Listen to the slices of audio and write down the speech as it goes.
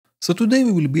So today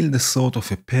we will build a sort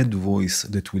of a pad voice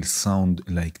that will sound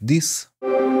like this.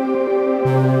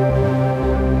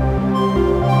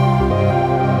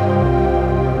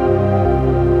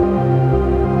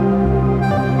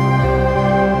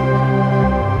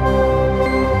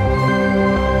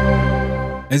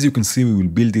 As you can see, we will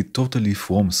build it totally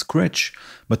from scratch,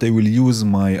 but I will use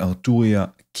my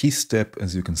Arturia key step,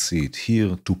 as you can see it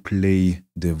here, to play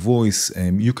the voice.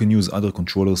 You can use other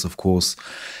controllers, of course,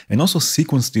 and also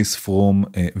sequence this from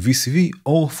VCV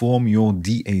or from your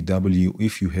DAW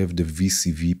if you have the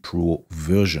VCV Pro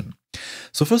version.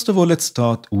 So first of all, let's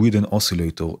start with an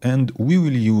oscillator, and we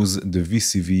will use the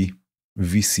VCV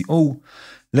VCO.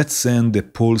 Let's send the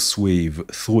pulse wave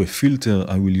through a filter.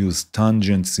 I will use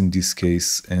tangents in this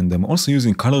case, and I'm also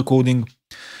using color coding.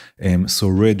 So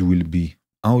red will be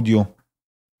audio.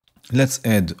 Let's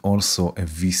add also a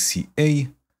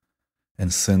VCA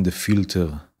and send the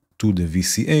filter to the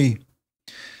VCA,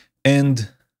 and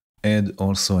add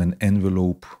also an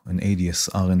envelope, an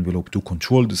ADSR envelope to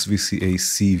control this VCA.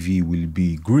 CV will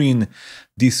be green.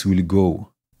 This will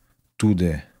go to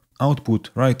the output,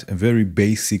 right? A very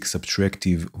basic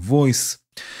subtractive voice.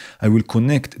 I will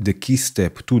connect the key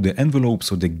step to the envelope,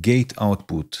 so the gate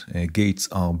output, gates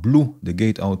are blue, the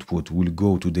gate output will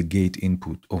go to the gate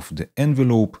input of the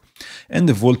envelope, and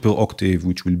the volt per octave,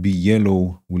 which will be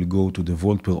yellow, will go to the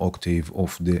volt per octave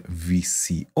of the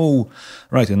VCO.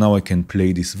 Right, and now I can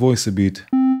play this voice a bit.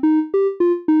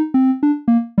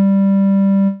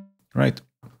 Right,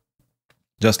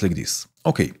 just like this.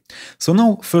 Okay, so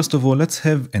now, first of all, let's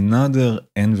have another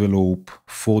envelope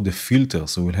for the filter.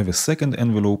 So we'll have a second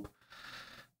envelope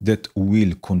that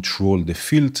will control the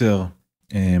filter.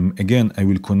 Again, I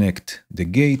will connect the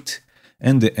gate,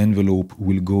 and the envelope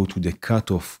will go to the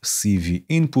cutoff CV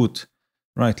input.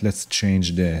 Right, let's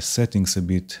change the settings a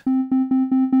bit.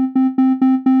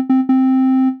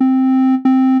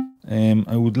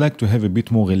 I would like to have a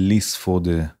bit more release for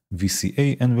the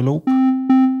VCA envelope.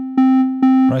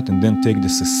 Right, and then take the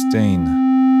sustain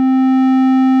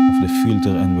of the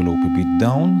filter envelope a bit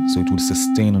down, so it will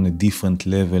sustain on a different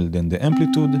level than the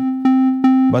amplitude,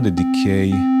 but the decay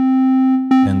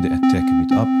and the attack a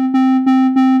bit up.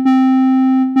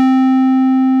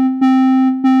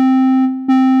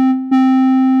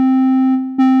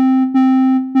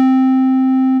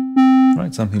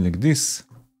 Right, something like this.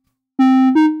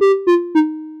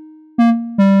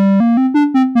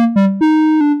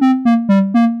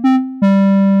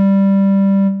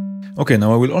 Okay,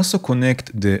 now I will also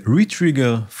connect the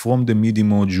retrigger from the MIDI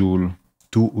module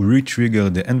to retrigger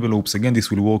the envelopes. Again,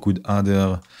 this will work with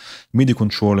other MIDI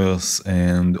controllers,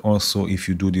 and also if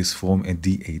you do this from a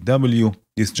DAW,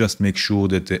 this just makes sure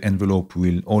that the envelope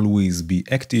will always be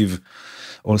active,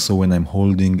 also when I'm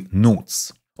holding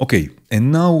notes. Okay,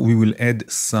 and now we will add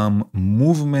some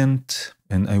movement,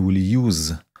 and I will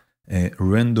use a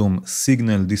random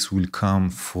signal. This will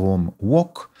come from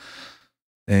walk.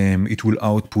 It will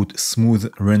output smooth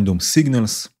random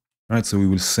signals, right? So we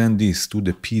will send this to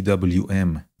the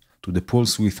PWM, to the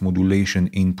pulse width modulation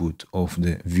input of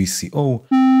the VCO,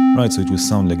 right? So it will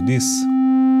sound like this.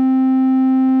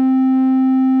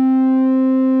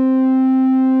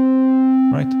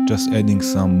 Right? Just adding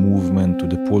some movement to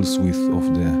the pulse width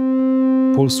of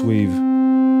the pulse wave,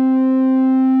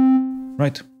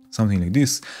 right? Something like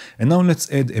this. And now let's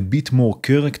add a bit more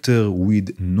character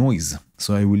with noise.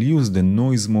 So I will use the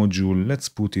noise module. Let's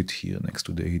put it here next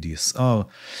to the ADSR,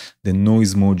 the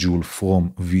noise module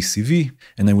from VCV,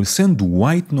 and I will send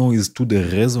white noise to the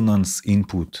resonance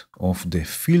input of the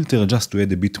filter just to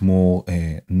add a bit more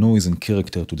noise and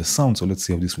character to the sound. So let's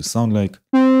see how this will sound like.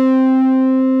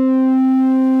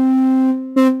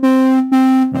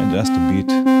 Right, just a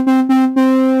bit.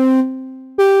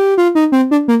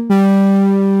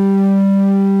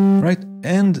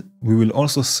 And we will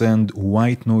also send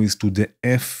white noise to the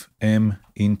FM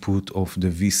input of the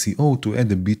VCO to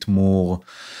add a bit more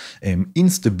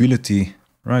instability,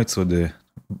 right? So the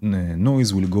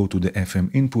noise will go to the FM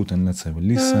input, and let's have a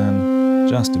listen,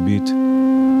 just a bit.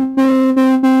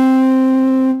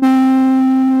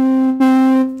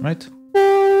 Right?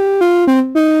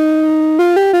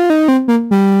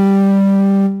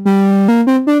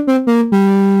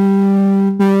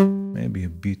 Maybe a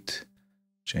bit.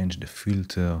 Change the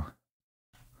filter.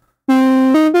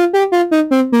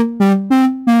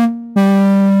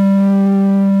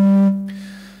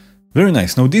 Very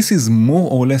nice. Now this is more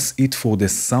or less it for the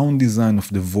sound design of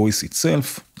the voice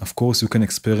itself. Of course, you can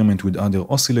experiment with other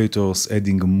oscillators,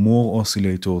 adding more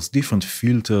oscillators, different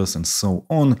filters, and so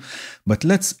on. But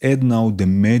let's add now the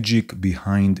magic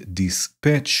behind this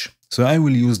patch. So I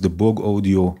will use the Bog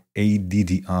Audio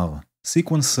ADDR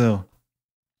sequencer.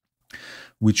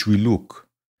 which will look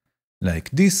like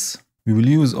this. We will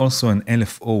use also an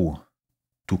LFO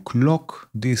to clock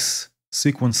this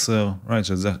sequencer, right?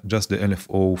 Just the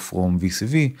LFO from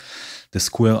VCV. The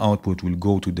square output will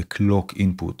go to the clock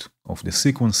input of the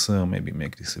sequencer. Maybe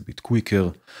make this a bit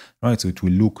quicker, right? So it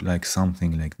will look like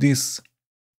something like this.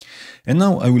 And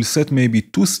now I will set maybe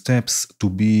 2 steps to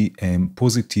be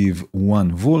positive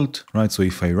 1 volt, right? So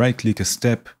if I right click a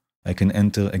step, I can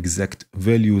enter exact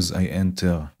values. I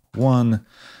enter 1.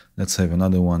 Let's have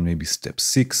another one, maybe step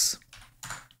 6.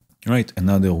 Right,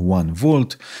 another 1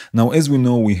 volt. Now, as we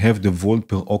know, we have the volt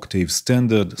per octave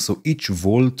standard. So each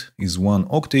volt is 1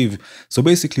 octave. So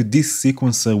basically this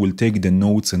sequencer will take the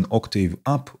notes an octave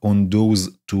up on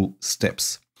those 2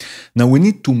 steps. Now we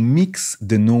need to mix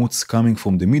the notes coming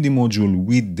from the MIDI module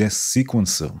with the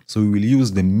sequencer. So we will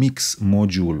use the mix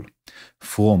module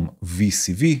from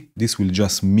VCV. This will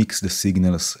just mix the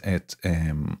signals at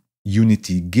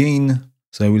unity gain.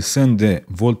 So I will send the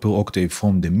volt per octave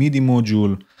from the MIDI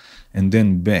module and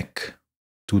then back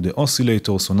to the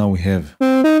oscillator. So now we have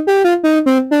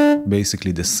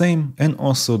basically the same, and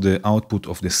also the output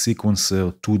of the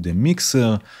sequencer to the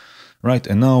mixer, right?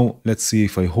 And now let's see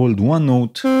if I hold 1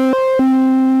 note,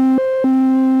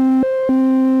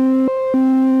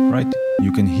 right?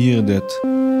 You can hear that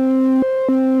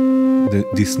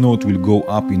this note will go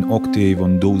up in octave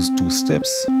on those 2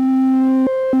 steps,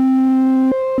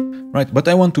 right? But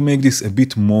I want to make this a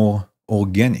bit more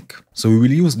organic. So we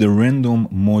will use the random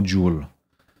module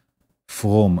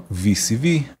from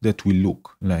VCV that will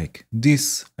look like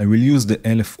this. I will use the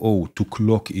LFO to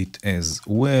clock it as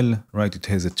well, right? It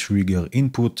has a trigger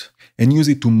input, and use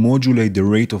it to modulate the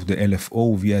rate of the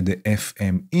LFO via the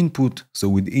FM input. So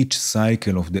with each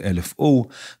cycle of the LFO,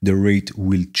 the rate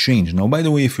will change. Now, by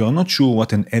the way, if you are not sure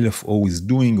what an LFO is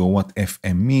doing or what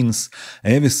FM means, I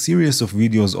have a series of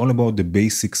videos all about the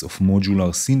basics of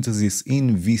modular synthesis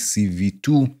in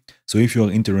VCV2. So if you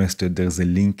are interested, there's a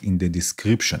link in the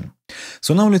description.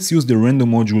 So now let's use the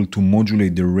random module to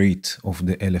modulate the rate of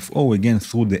the LFO, again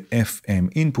through the FM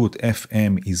input.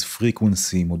 FM is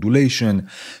frequency modulation.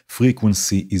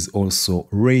 Frequency is also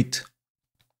rate.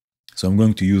 So I'm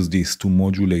going to use this to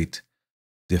modulate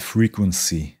the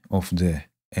frequency of the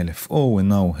LFO. And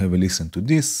now have a listen to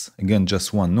this. Again,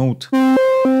 just 1 note.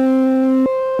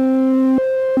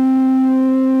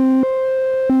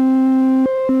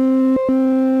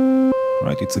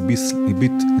 Right, it's a bit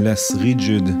less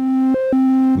rigid.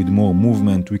 With more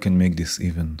movement, we can make this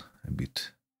even a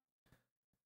bit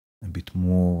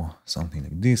more, something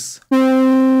like this.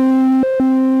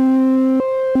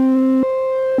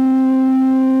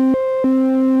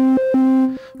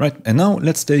 Right, and now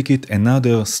let's take it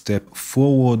another step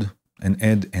forward and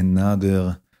add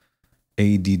another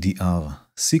ADDR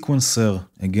sequencer.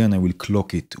 Again, I will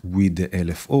clock it with the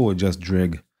LFO. I just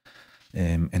drag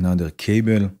another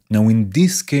cable. Now in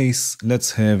this case,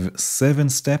 let's have 7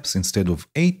 steps instead of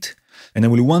 8. And I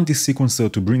will want this sequencer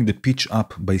to bring the pitch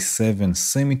up by 7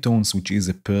 semitones, which is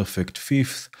a perfect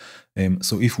fifth.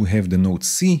 So if we have the note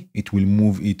C, it will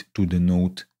move it to the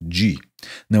note G.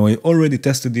 Now I already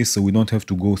tested this, so we don't have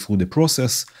to go through the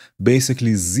process.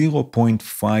 Basically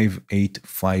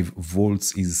 0.585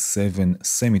 volts is 7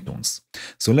 semitones.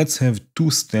 So let's have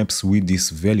 2 steps with this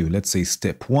value. Let's say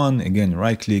step 1, again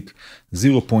right click,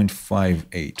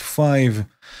 0.585,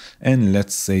 and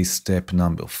let's say step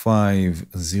number 5,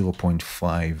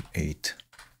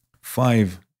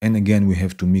 0.585. And again, we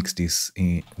have to mix this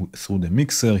through the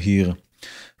mixer here,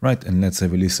 right? And let's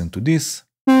have a listen to this.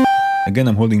 Again,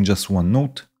 I'm holding just 1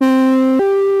 note.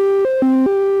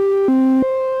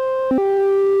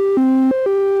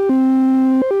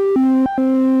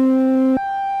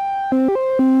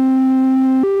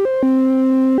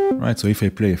 Right, so if I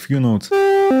play a few notes.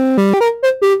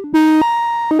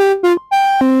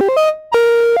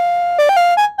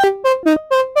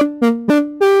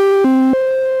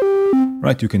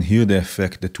 Right, you can hear the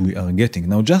effect that we are getting.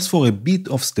 Now, just for a bit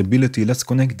of stability, let's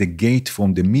connect the gate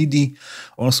from the MIDI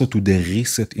also to the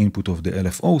reset input of the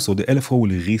LFO. So the LFO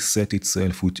will reset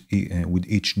itself with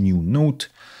each new note.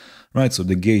 Right, so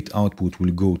the gate output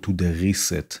will go to the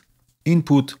reset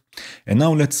input. And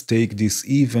now let's take this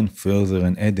even further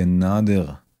and add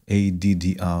another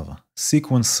ADDR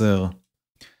sequencer.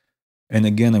 And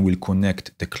again, I will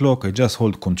connect the clock. I just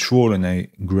hold Control and I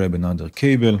grab another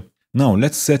cable. Now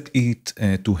let's set it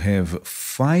to have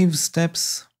 5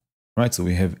 steps, right? So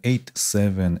we have 8,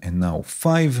 7, and now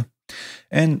 5.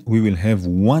 And we will have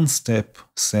one step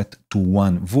set to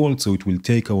 1 volt, so it will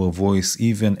take our voice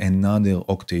even another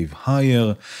octave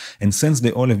higher. And since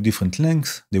they all have different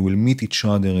lengths, they will meet each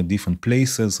other at different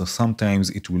places. So sometimes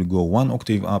it will go 1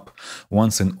 octave up,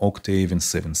 once an octave and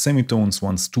 7 semitones,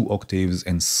 once 2 octaves,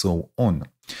 and so on.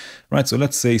 Right, so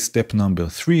let's say step number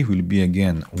 3 will be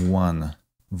again 1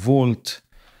 volt,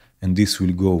 and this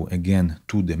will go again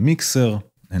to the mixer.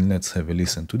 And let's have a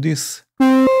listen to this.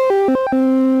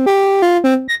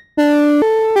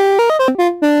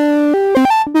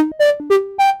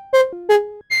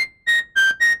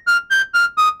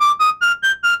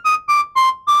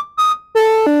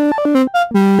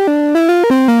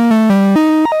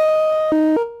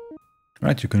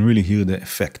 Right, you can really hear the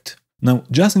effect. Now,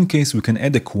 just in case, we can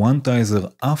add a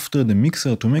quantizer after the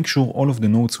mixer to make sure all of the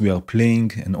notes we are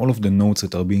playing and all of the notes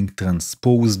that are being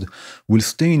transposed will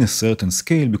stay in a certain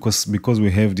scale, because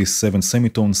we have these 7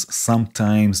 semitones,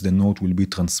 sometimes the note will be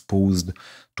transposed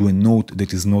to a note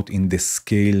that is not in the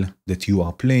scale that you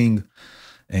are playing.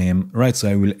 Right, so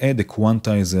I will add a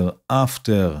quantizer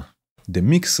after the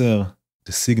mixer.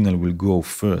 The signal will go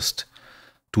first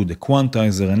to the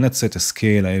quantizer, and let's set a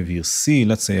scale. I have here C.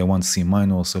 Let's say I want C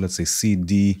minor, so let's say C,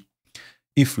 D,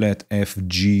 E flat, F,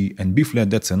 G, and B flat.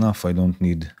 That's enough. I don't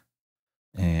need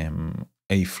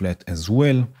A flat as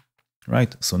well.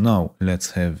 Right, so now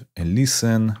let's have a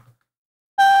listen.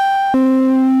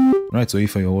 Right, so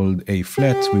if I hold A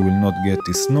flat, we will not get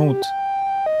this note,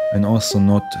 and also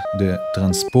not the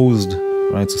transposed.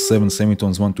 Right, so 7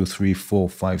 semitones, 1, 2, 3, 4,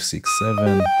 5, 6,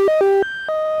 7.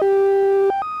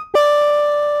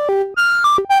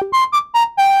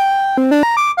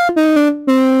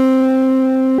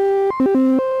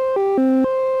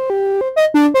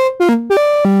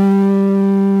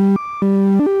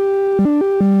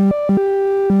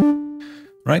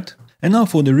 Right? And now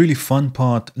for the really fun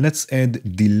part, let's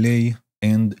add delay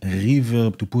and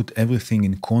reverb to put everything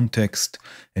in context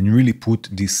and really put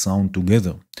this sound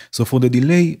together. So for the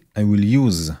delay, I will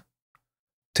use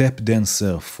tap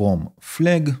dancer from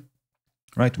flag,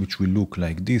 right, which will look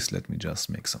like this. Let me just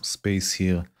make some space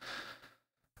here.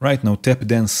 Right, now tap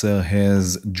dancer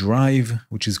has drive,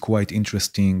 which is quite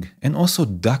interesting, and also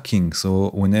ducking. So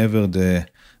whenever the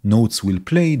notes will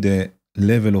play, the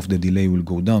level of the delay will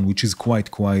go down, which is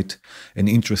quite an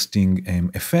interesting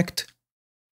effect.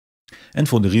 And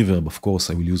for the reverb, of course,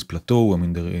 I will use plateau. I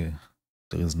mean, there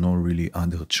is no really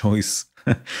other choice.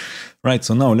 Right,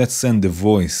 so now let's send the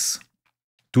voice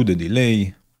to the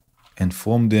delay, and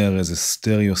from there as a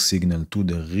stereo signal to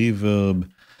the reverb,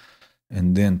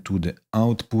 and then to the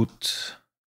output.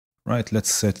 Right,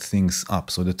 let's set things up.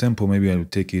 So the tempo, maybe I will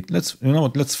take it. You know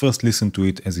what, let's first listen to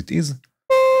it as it is.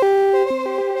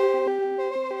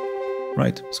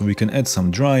 Right, so we can add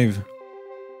some drive.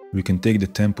 We can take the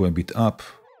tempo a bit up,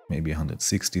 maybe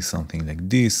 160, something like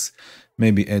this.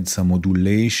 Maybe add some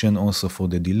modulation also for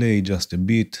the delay, just a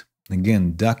bit.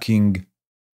 Again, ducking,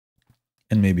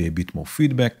 and maybe a bit more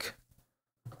feedback.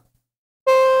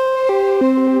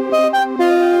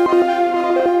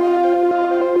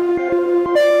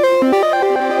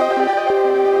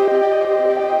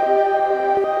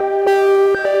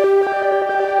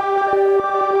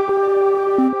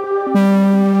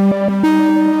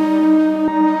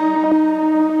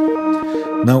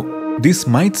 Now, this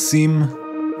might seem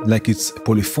like it's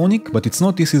polyphonic, but it's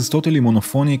not. This is totally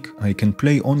monophonic. I can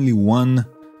play only one.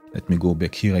 Let me go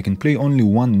back here. I can play only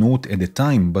one note at a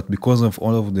time, but because of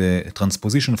all of the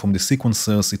transposition from the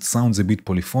sequencers, it sounds a bit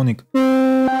polyphonic.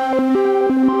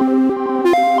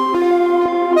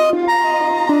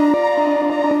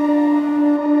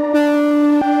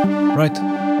 Right.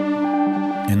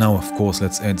 And now, of course,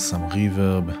 let's add some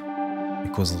reverb,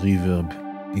 because reverb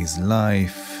is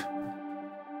life.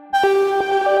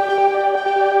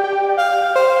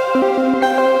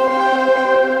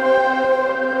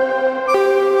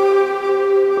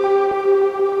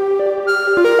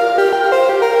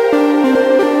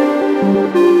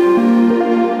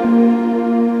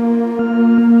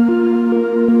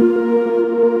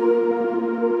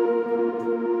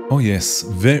 Oh yes,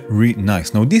 very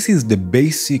nice. Now this is the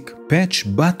basic patch,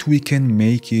 but we can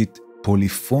make it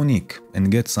polyphonic and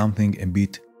get something a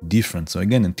bit different. So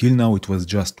again, until now it was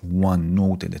just one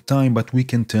note at a time, but we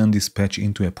can turn this patch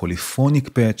into a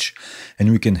polyphonic patch,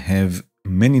 and we can have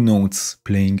many notes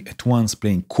playing at once,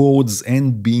 playing chords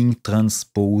and being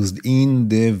transposed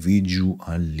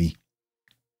individually.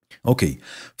 Okay,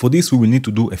 for this we will need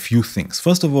to do a few things.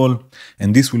 First of all,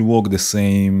 and this will work the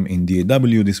same in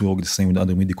DAW, this will work the same with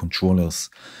other MIDI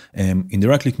controllers. In the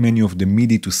right-click menu of the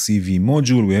MIDI to CV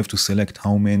module, we have to select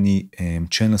how many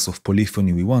channels of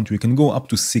polyphony we want. We can go up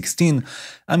to 16.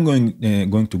 I'm going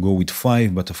to go with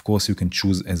 5, but of course you can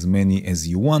choose as many as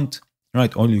you want.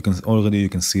 Right, already you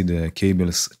can see the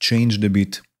cables changed a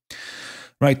bit.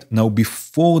 Right, now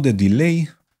before the delay,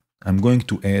 I'm going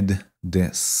to add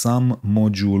the sum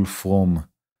module from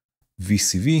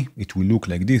VCV. It will look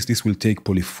like this. This will take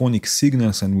polyphonic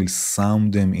signals and will sum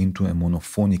them into a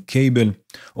monophonic cable,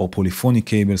 or polyphonic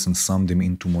cables and sum them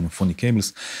into monophonic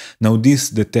cables. Now this,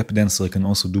 the tap dancer can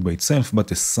also do by itself, but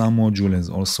the sum module has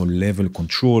also level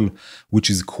control,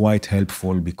 which is quite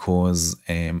helpful because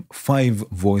 5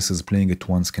 voices playing at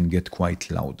once can get quite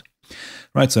loud.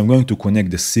 Right, so I'm going to connect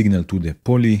the signal to the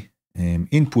poly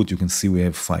input. You can see we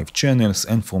have 5 channels,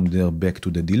 and from there back to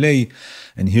the delay.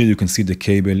 And here you can see the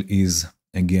cable is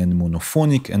again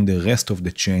monophonic, and the rest of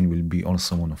the chain will be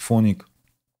also monophonic.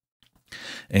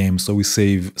 So we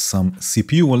save some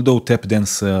CPU, although tap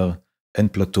dancer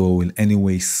and plateau will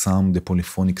anyway sum the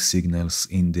polyphonic signals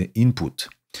in the input.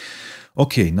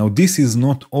 Okay, now this is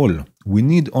not all. We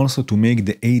need also to make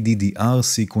the ADDR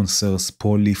sequencers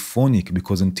polyphonic,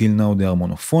 because until now they are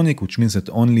monophonic, which means that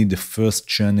only the first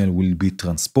channel will be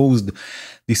transposed.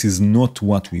 This is not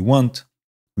what we want.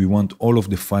 We want all of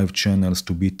the 5 channels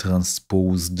to be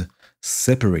transposed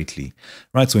separately.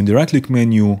 Right, so in the right-click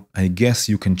menu, I guess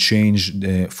you can change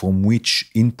from which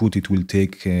input it will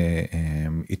take,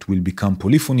 it will become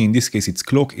polyphony. In this case, it's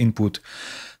clock input.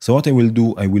 So what I will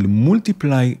do, I will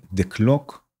multiply the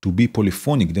clock to be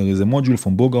polyphonic. There is a module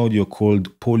from Bog Audio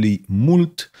called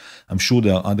polymult. I'm sure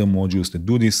there are other modules that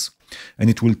do this. And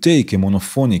it will take a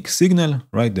monophonic signal,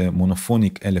 right, the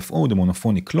monophonic LFO, the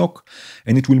monophonic clock,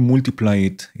 and it will multiply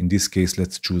it. In this case,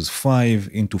 let's choose 5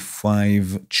 into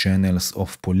 5 channels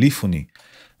of polyphony.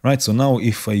 Right, so now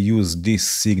if I use this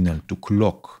signal to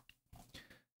clock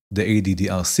the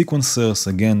ADDR sequencers,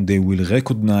 again, they will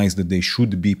recognize that they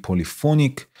should be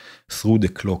polyphonic through the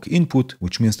clock input,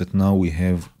 which means that now we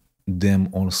have them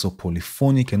also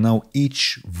polyphonic, and now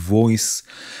each voice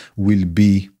will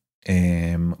be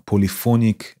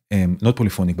polyphonic, not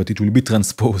polyphonic, but it will be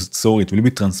transposed, sorry, it will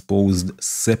be transposed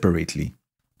separately.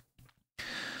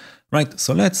 Right,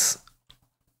 so let's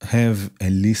have a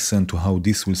listen to how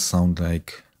this will sound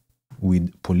like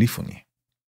with polyphony.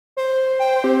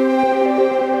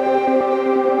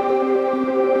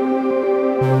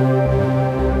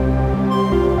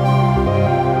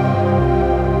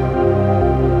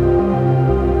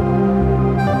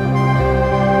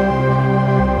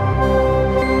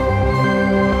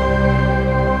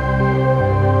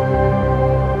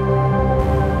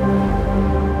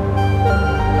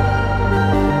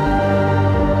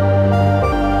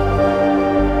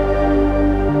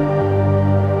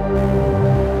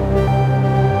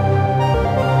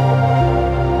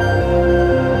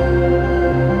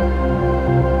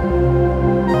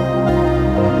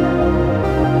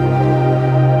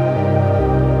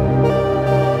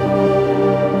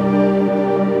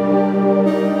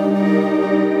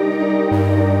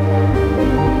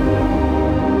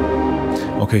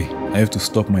 Okay, I have to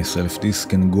stop myself. This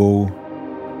can go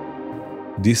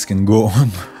on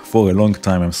for a long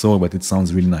time. I'm sorry, but it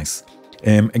sounds really nice.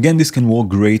 Again, this can work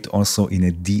great also in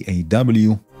a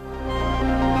DAW.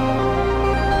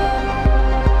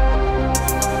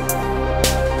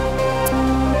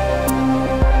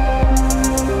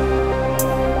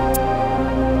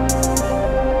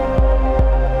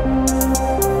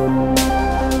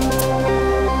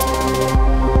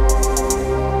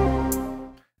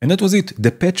 And that was it.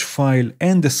 The patch file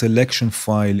and the selection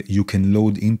file you can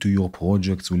load into your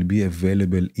projects will be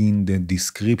available in the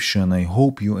description. I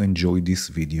hope you enjoyed this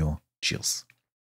video. Cheers.